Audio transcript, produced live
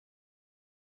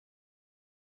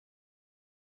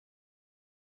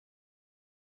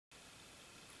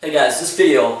Hey guys, this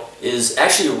video is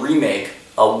actually a remake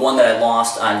of one that I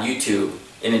lost on YouTube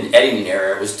in an editing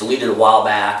error. It was deleted a while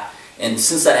back, and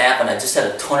since that happened I just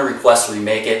had a ton of requests to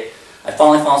remake it. I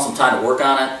finally found some time to work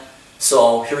on it,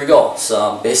 so here we go.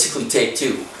 So basically take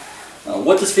two.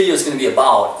 What this video is going to be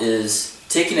about is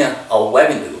taking a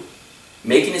webbing loop,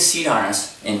 making a seat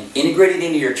harness, and integrating it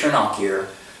into your turnout gear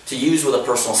to use with a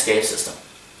personal escape system.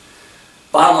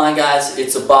 Bottom line, guys,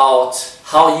 it's about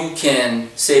how you can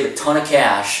save a ton of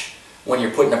cash when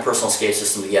you're putting a personal escape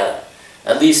system together,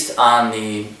 at least on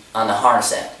the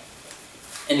harness end.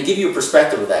 And to give you a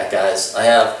perspective of that, guys, I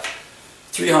have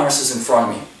three harnesses in front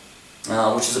of me,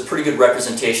 which is a pretty good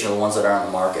representation of the ones that are on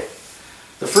the market.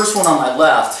 The first one on my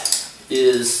left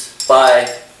is by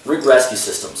Rig Rescue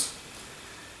Systems.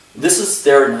 This is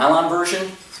their nylon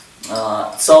version.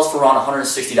 It sells for around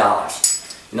 $160.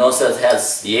 You notice that it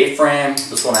has the A-frame.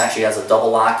 This one actually has a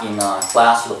double locking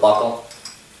clasp with a buckle.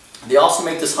 They also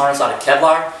make this harness out of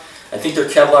Kevlar. I think their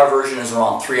Kevlar version is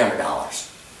around $300.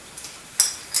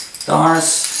 The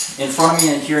harness in front of me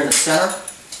and here in the center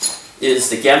is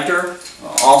the Gemter,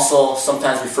 also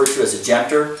sometimes referred to as a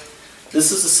Gemter.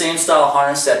 This is the same style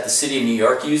harness that the city of New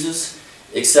York uses,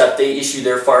 except they issue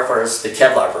their firefighters the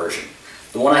Kevlar version.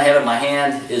 The one I have in my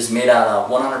hand is made out of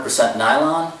 100%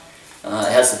 nylon.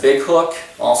 It has the big hook,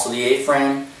 also the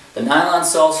A-frame. The nylon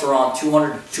sells for around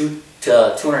 $200 to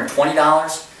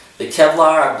 $220. The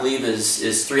Kevlar, I believe, is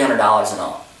 $300 and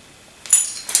up.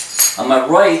 On my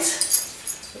right,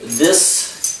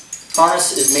 this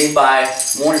harness is made by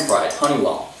Morning Pride,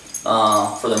 Honeywell,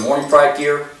 for their Morning Pride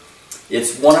gear.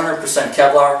 It's 100%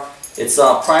 Kevlar. It's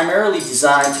primarily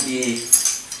designed to be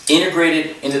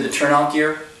integrated into the turnout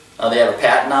gear. They have a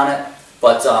patent on it.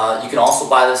 But you can also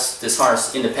buy this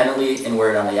harness independently and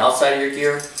wear it on the outside of your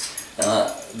gear.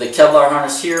 The Kevlar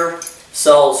harness here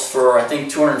sells for, I think,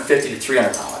 $250 to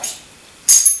 $300.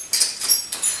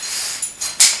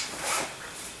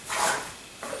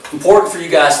 Important for you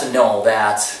guys to know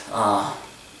that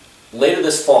later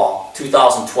this fall,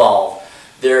 2012,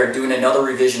 they're doing another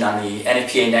revision on the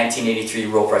NFPA 1983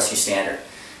 rope rescue standard.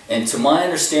 And to my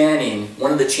understanding,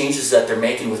 one of the changes that they're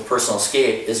making with personal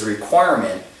escape is a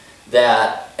requirement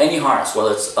that any harness,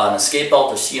 whether it's an escape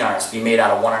belt or seat harness, be made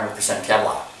out of 100%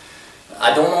 Kevlar.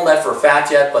 I don't know that for a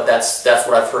fact yet, but that's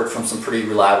what I've heard from some pretty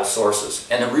reliable sources.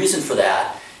 And the reason for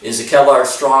that is the Kevlar is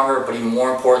stronger, but even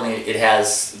more importantly, it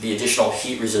has the additional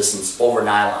heat resistance over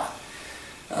nylon.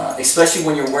 Especially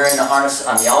when you're wearing the harness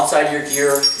on the outside of your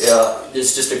gear,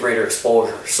 it's just a greater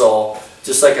exposure. So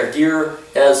just like our gear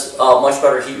has much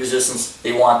better heat resistance,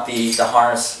 they want the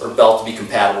harness or belt to be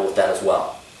compatible with that as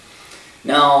well.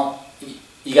 Now,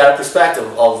 you got a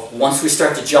perspective of once we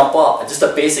start to jump up, just a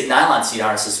basic nylon seat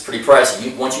harness is pretty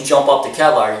pricey. Once you jump up to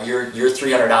Kevlar, you're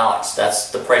 $300.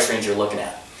 That's the price range you're looking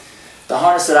at. The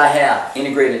harness that I have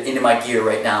integrated into my gear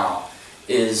right now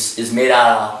is made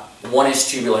out of 1-inch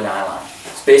tubular nylon.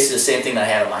 It's basically the same thing that I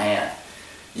have in my hand.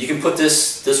 You can put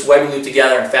this webbing loop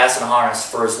together and fasten a harness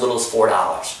for as little as $4.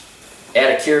 Add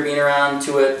a carabiner on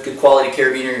to it, good quality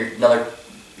carabiner,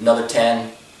 another $10,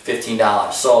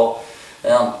 $15. So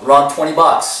around 20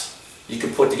 bucks, you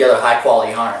can put together a high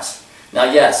quality harness. Now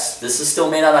yes, this is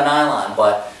still made out of nylon,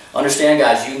 but understand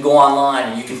guys, you can go online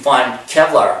and you can find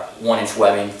Kevlar 1-inch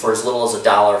webbing for as little as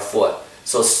 $1 a foot.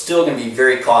 So it's still going to be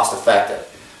very cost effective.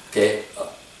 Okay,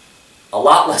 a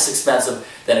lot less expensive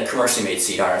than a commercially made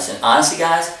seat harness. And honestly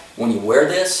guys, when you wear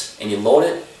this and you load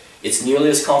it, it's nearly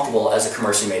as comfortable as a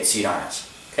commercially made seat harness.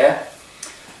 Okay?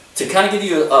 To kind of give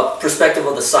you a perspective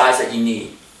of the size that you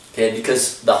need. Okay,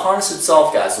 because the harness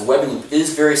itself, guys, the webbing loop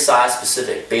is very size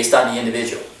specific based on the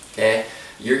individual. Okay,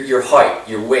 your height,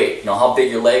 your weight, you know how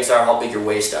big your legs are, how big your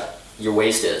waist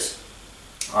is.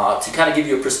 To kind of give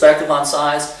you a perspective on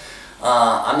size,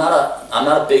 I'm not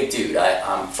a big dude.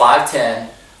 I'm 5'10",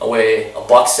 I weigh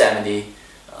 $170.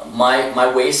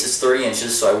 My waist is 30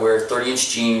 inches, so I wear a 30-inch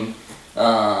jean.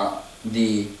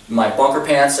 My bunker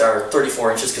pants are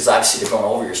 34 inches because obviously they're going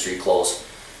over your street clothes.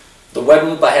 The webbing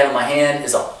loop I have in my hand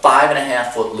is a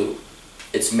 5.5 foot loop.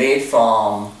 It's made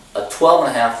from a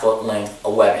 12.5 foot length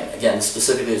of webbing. Again,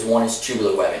 specifically is 1-inch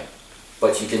tubular webbing,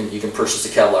 but you can purchase the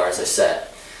Kevlar, as I said.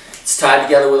 It's tied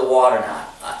together with a water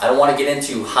knot. I don't want to get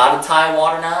into how to tie a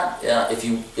water knot. If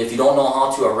you don't know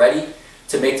how to already,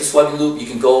 to make this webbing loop, you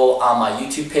can go on my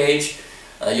YouTube page.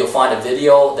 You'll find a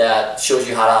video that shows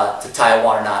you how to tie a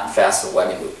water knot and fasten a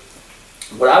webbing loop.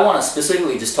 What I want to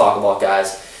specifically just talk about,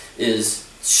 guys, is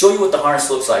show you what the harness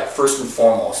looks like first and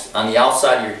foremost on the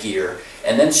outside of your gear,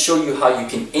 and then show you how you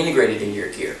can integrate it into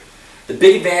your gear. The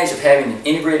big advantage of having an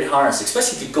integrated harness,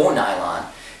 especially if you go nylon,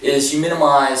 is you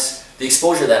minimize the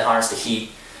exposure of that harness to heat.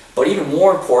 But even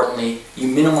more importantly, you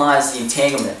minimize the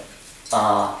entanglement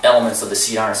elements of the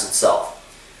seat harness itself.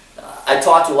 I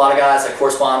talked to a lot of guys, I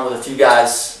correspond with a few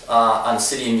guys on the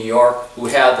city of New York who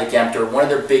have the Gemter. One of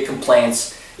their big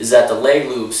complaints is that the leg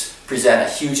loops present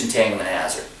a huge entanglement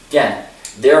hazard. Again,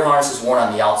 their harness is worn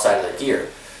on the outside of their gear.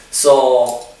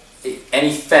 So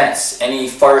any fence, any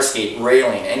fire escape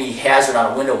railing, any hazard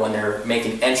on a window when they're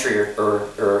making entry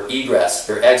or egress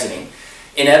or exiting,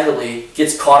 inevitably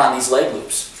gets caught on these leg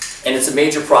loops. And it's a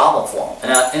major problem for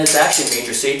them. And it's actually a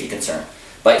major safety concern.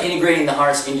 By integrating the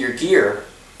harness into your gear,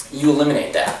 you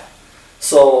eliminate that.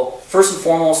 So first and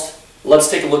foremost,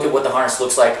 let's take a look at what the harness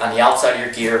looks like on the outside of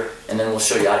your gear, and then we'll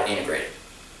show you how to integrate it.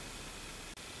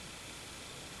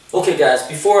 Okay guys,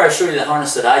 before I show you the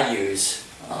harness that I use,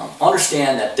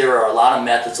 understand that there are a lot of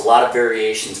methods, a lot of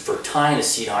variations for tying a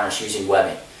seat harness using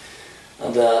webbing.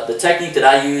 The technique that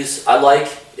I use, I like.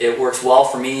 It works well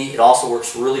for me. It also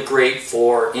works really great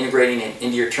for integrating it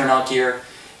into your turnout gear.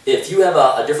 If you have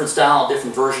a different style, a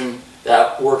different version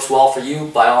that works well for you,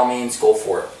 by all means go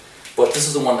for it. But this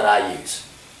is the one that I use.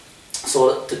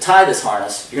 So to tie this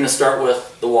harness, you're going to start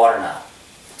with the water knot.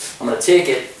 I'm going to take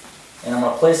it and I'm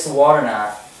going to place the water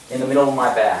knot in the middle of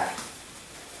my back.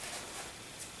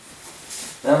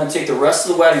 Then I'm going to take the rest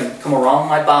of the webbing, come around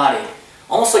my body,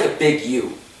 almost like a big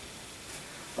U.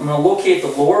 I'm going to locate the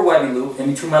lower webbing loop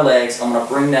in between my legs. I'm going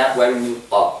to bring that webbing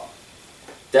loop up.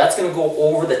 That's going to go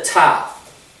over the top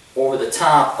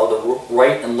of the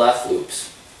right and left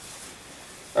loops.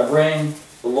 I bring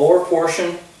the lower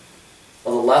portion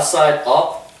of the left side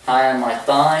up, high on my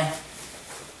thigh,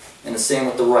 and the same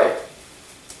with the right.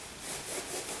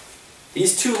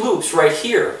 These two loops right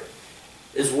here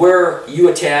is where you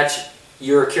attach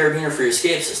your carabiner for your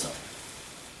escape system.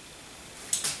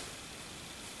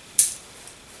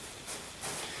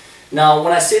 Now,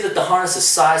 when I say that the harness is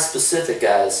size specific,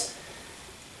 guys,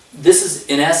 this is,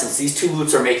 in essence, these two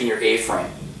loops are making your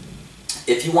A-frame.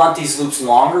 If you want these loops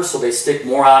longer so they stick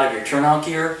more out of your turnout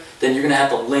gear, then you're going to have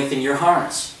to lengthen your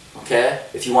harness. Okay?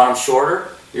 If you want them shorter,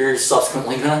 you're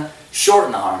subsequently going to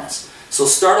shorten the harness. So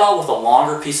start out with a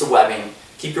longer piece of webbing,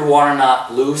 keep your water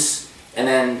knot loose, and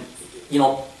then,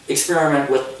 experiment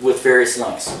with various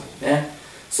lengths. Okay?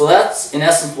 So that's, in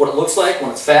essence, what it looks like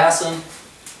when it's fastened.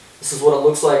 This is what it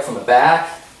looks like from the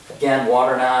back. Again,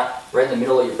 water knot right in the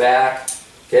middle of your back.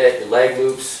 Okay, your leg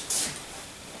loops.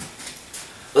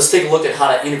 Let's take a look at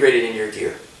how to integrate it into your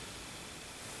gear.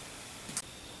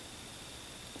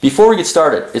 Before we get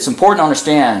started, it's important to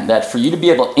understand that for you to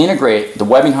be able to integrate the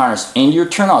webbing harness into your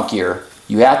turnout gear,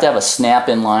 you have to have a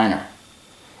snap-in liner.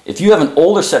 If you have an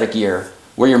older set of gear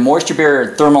where your moisture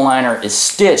barrier thermal liner is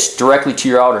stitched directly to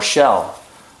your outer shell,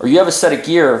 or you have a set of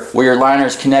gear where your liner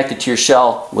is connected to your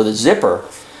shell with a zipper,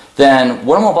 then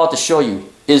what I'm about to show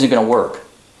you isn't going to work.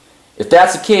 If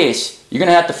that's the case, you're going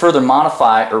to have to further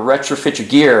modify or retrofit your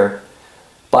gear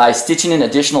by stitching in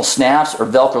additional snaps or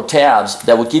Velcro tabs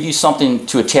that will give you something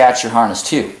to attach your harness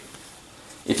to.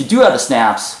 If you do have the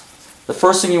snaps, the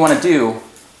first thing you want to do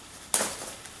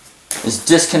is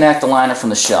disconnect the liner from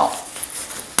the shell.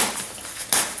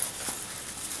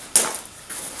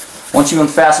 Once you've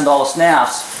unfastened all the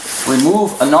snaps,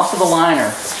 remove enough of the liner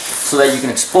so that you can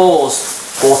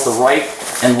expose both the right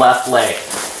and left leg.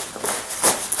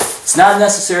 It's not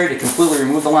necessary to completely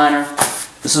remove the liner.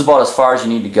 This is about as far as you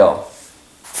need to go.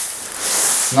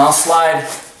 Now slide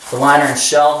the liner and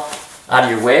shell out of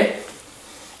your way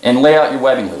and lay out your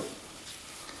webbing loop.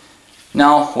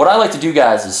 Now, what I like to do,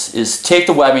 guys, is take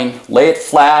the webbing, lay it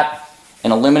flat,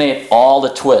 and eliminate all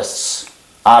the twists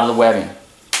out of the webbing,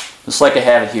 just like I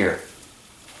have it here.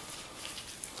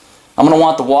 I'm going to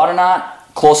want the water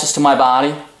knot closest to my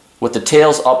body with the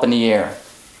tails up in the air.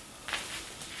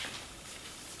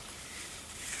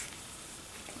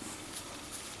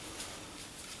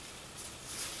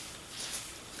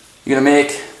 You're going to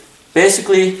make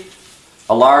basically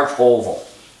a large oval.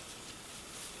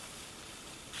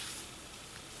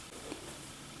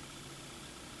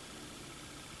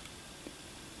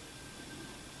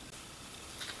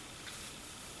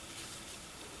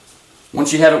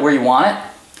 Once you have it where you want it,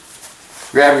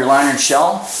 grab your liner and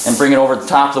shell and bring it over the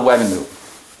top of the webbing loop.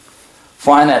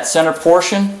 Find that center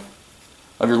portion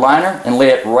of your liner and lay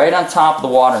it right on top of the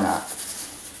water knot.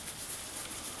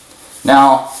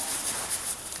 Now,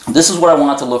 this is what I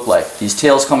want it to look like. These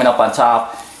tails coming up on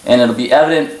top, and it'll be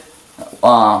evident,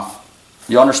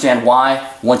 you'll understand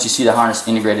why once you see the harness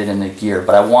integrated in the gear.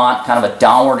 But I want kind of a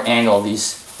downward angle of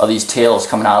these tails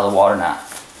coming out of the water knot.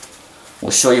 We'll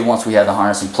show you once we have the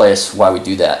harness in place why we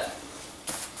do that.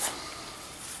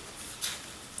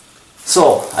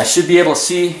 So I should be able to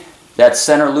see that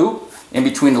center loop in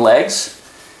between the legs.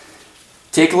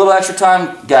 Take a little extra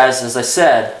time, guys, as I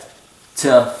said,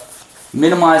 to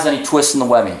minimize any twists in the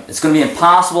webbing. It's going to be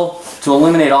impossible to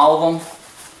eliminate all of them.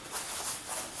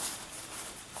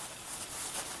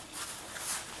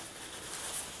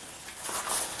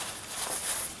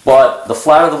 But the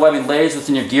flatter the webbing lays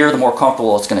within your gear, the more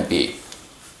comfortable it's going to be.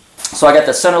 So I got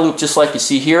the center loop just like you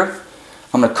see here.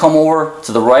 I'm going to come over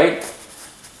to the right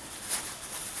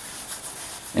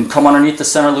and come underneath the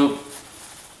center loop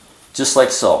just like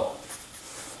so.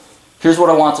 Here's what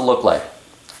I want it to look like.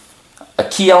 A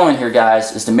key element here,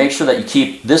 guys, is to make sure that you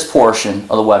keep this portion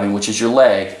of the webbing, which is your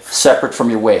leg, separate from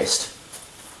your waist.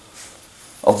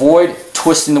 Avoid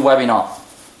twisting the webbing up.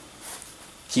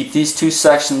 Keep these two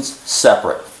sections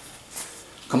separate.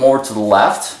 Come over to the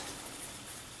left.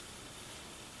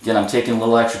 Again, I'm taking a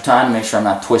little extra time to make sure I'm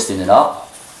not twisting it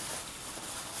up.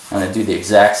 I'm going to do the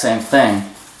exact same thing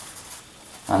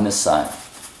on this side.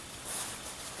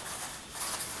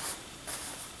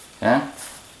 Okay?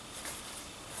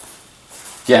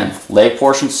 Again, leg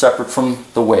portion separate from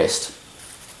the waist.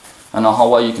 I don't know how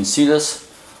well you can see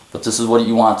this, but this is what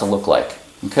you want it to look like.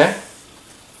 Okay?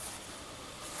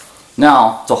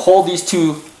 Now, to hold these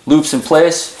two loops in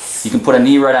place, you can put a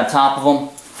knee right on top of them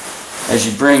as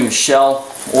you bring your shell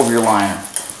over your liner.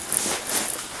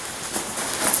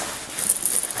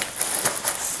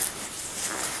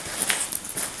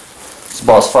 It's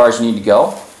about as far as you need to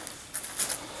go.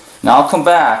 Now I'll come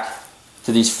back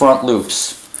to these front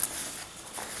loops.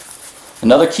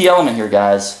 Another key element here,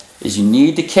 guys, is you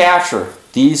need to capture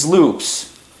these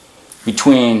loops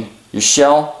between your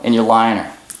shell and your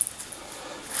liner.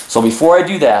 So before I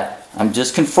do that, I'm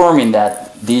just confirming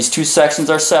that these two sections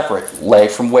are separate,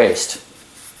 leg from waist.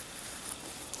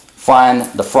 Find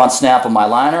the front snap of my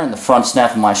liner and the front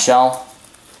snap of my shell,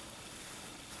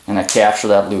 and I capture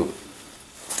that loop.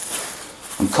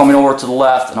 I'm coming over to the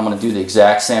left and I'm going to do the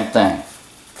exact same thing.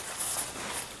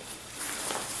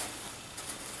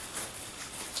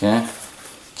 Okay?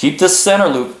 Keep this center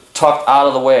loop tucked out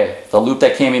of the way. The loop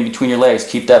that came in between your legs,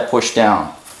 keep that pushed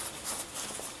down.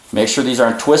 Make sure these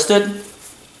aren't twisted.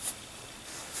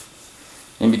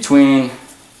 In between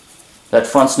that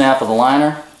front snap of the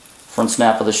liner, front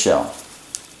snap of the shell.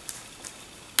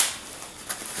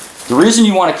 The reason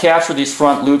you want to capture these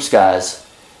front loops, guys,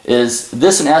 is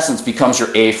this in essence becomes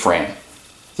your A-frame.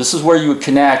 This is where you would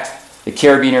connect the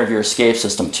carabiner of your escape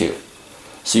system to.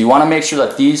 So you want to make sure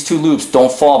that these two loops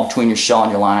don't fall between your shell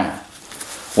and your liner.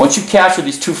 Once you capture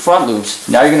these two front loops,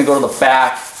 now you're going to go to the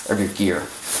back of your gear.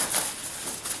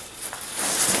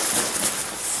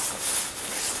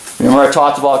 Remember I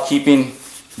talked about keeping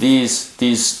these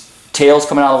tails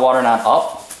coming out of the water not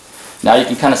up? Now you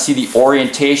can kind of see the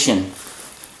orientation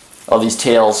of these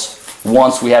tails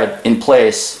once we have it in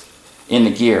place in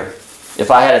the gear. If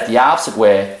I had it the opposite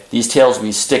way, these tails would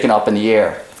be sticking up in the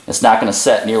air. It's not going to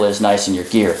set nearly as nice in your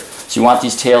gear. So you want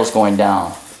these tails going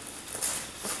down.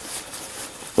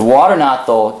 The water knot,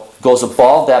 though, goes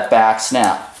above that back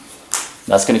snap.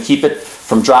 That's going to keep it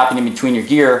from dropping in between your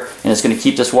gear, and it's going to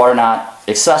keep this water knot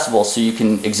accessible so you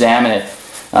can examine it,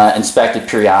 inspect it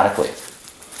periodically.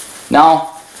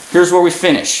 Now, here's where we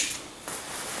finish.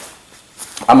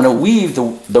 I'm going to weave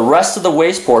the rest of the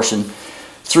waist portion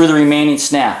through the remaining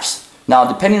snaps. Now,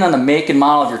 depending on the make and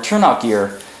model of your turnout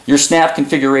gear, your snap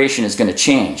configuration is going to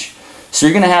change. So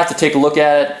you're going to have to take a look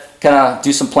at it, kind of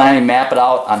do some planning, map it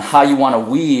out on how you want to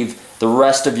weave the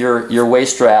rest of your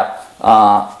waist strap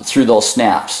through those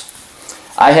snaps.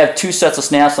 I have two sets of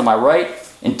snaps on my right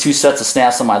and two sets of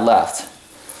snaps on my left.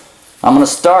 I'm going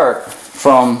to start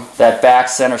from that back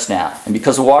center snap, and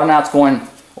because the water knot's going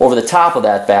over the top of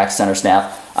that back center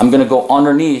snap, I'm going to go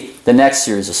underneath the next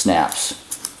series of snaps.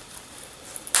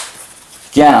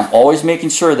 Again, I'm always making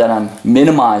sure that I'm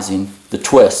minimizing the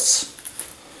twists.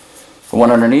 The one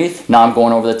underneath, now I'm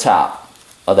going over the top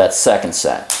of that second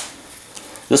set.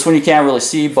 This one you can't really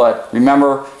see, but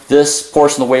remember this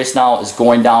portion of the waist now is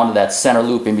going down to that center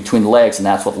loop in between the legs, and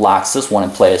that's what locks this one in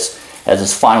place as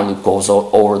this final loop goes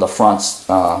over the front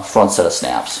set of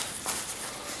snaps.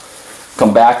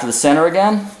 Come back to the center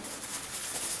again.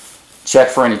 Check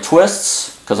for any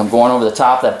twists, because I'm going over the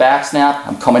top of that back snap.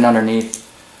 I'm coming underneath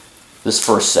this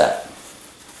first set.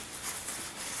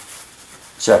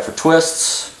 Check for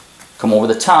twists. Come over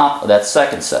the top of that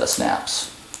second set of snaps.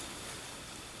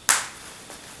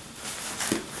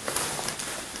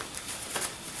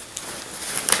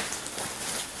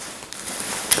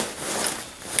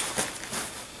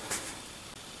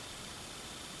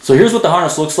 So here's what the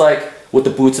harness looks like with the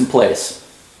boots in place.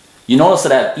 You notice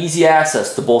that I have easy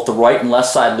access to both the right and left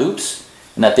side loops,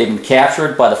 and that they've been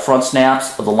captured by the front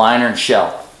snaps of the liner and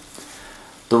shell.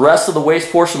 The rest of the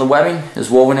waste portion of the webbing is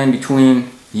woven in between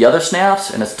the other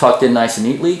snaps and it's tucked in nice and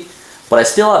neatly, but I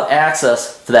still have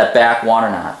access to that back water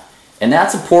knot. And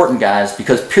that's important, guys,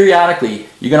 because periodically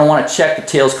you're going to want to check the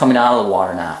tails coming out of the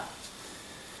water knot.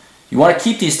 You want to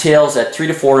keep these tails at 3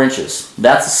 to 4 inches.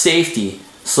 That's a safety,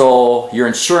 so you're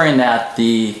ensuring that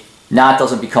the knot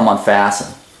doesn't become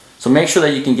unfastened. So make sure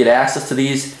that you can get access to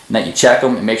these and that you check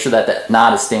them and make sure that that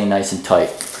knot is staying nice and tight.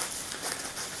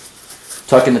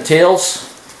 Tuck in the tails.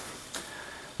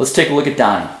 Let's take a look at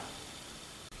donning.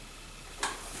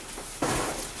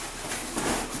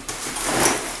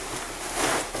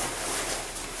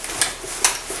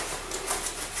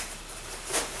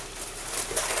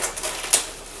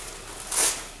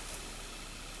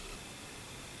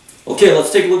 Okay,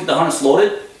 let's take a look at the harness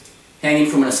loaded,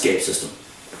 hanging from an escape system.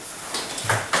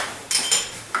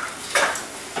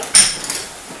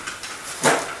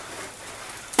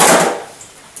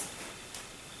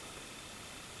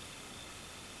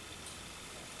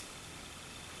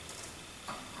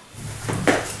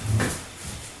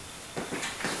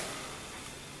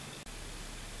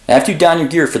 After you don your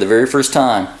gear for the very first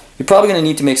time, you're probably going to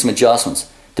need to make some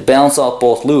adjustments to balance out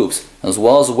both loops as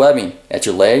well as the webbing at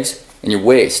your legs and your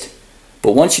waist.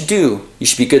 But once you do, you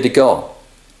should be good to go.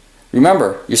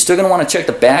 Remember, you're still going to want to check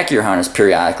the back of your harness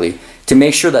periodically to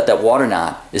make sure that that water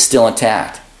knot is still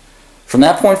intact. From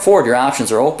that point forward, your options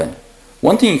are open.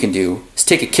 One thing you can do is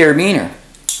take a carabiner,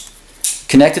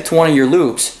 connect it to one of your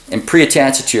loops, and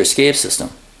pre-attach it to your escape system.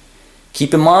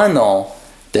 Keep in mind though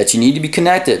that you need to be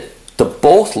connected to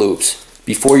both loops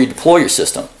before you deploy your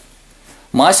system.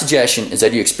 My suggestion is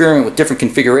that you experiment with different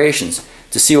configurations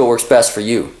to see what works best for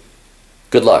you.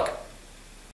 Good luck.